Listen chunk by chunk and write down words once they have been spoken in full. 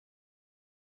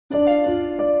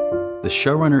The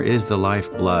showrunner is the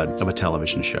lifeblood of a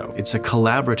television show. It's a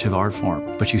collaborative art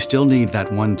form, but you still need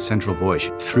that one central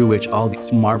voice through which all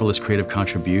these marvelous creative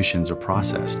contributions are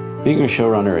processed. Being a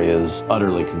showrunner is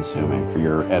utterly consuming.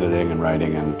 You're editing and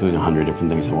writing and doing 100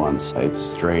 different things at once.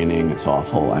 It's draining, it's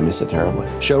awful, I miss it terribly.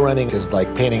 Showrunning is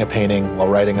like painting a painting while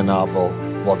writing a novel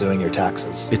while doing your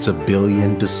taxes. It's a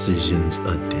billion decisions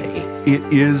a day. It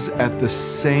is at the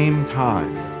same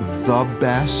time the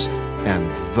best and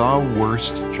the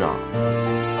worst job.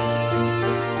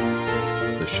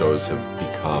 The shows have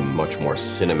become much more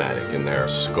cinematic in their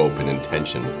scope and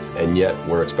intention, and yet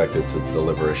we're expected to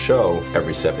deliver a show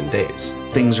every 7 days.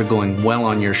 Things are going well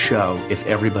on your show if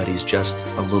everybody's just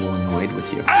a little annoyed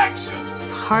with you. Action!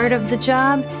 Part of the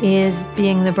job is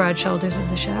being the broad shoulders of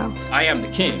the show. I am the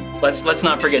king. Let's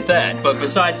not forget that. But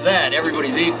besides that,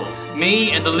 everybody's equal.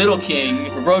 Me and the little king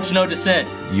broach no dissent.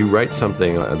 You write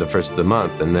something the first of the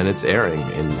month, and then it's airing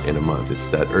in a month. It's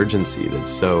that urgency that's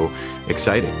so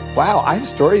exciting. Wow, I have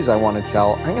stories I want to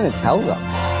tell. I'm going to tell them.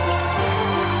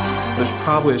 There's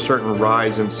probably a certain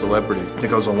rise in celebrity that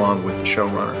goes along with the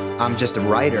showrunner. I'm just a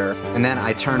writer, and then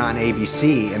I turn on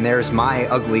ABC, and there's my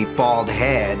ugly, bald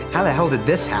head. How the hell did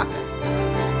this happen?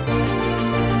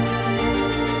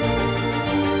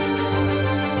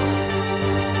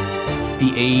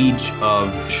 The age of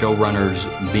showrunners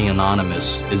being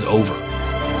anonymous is over.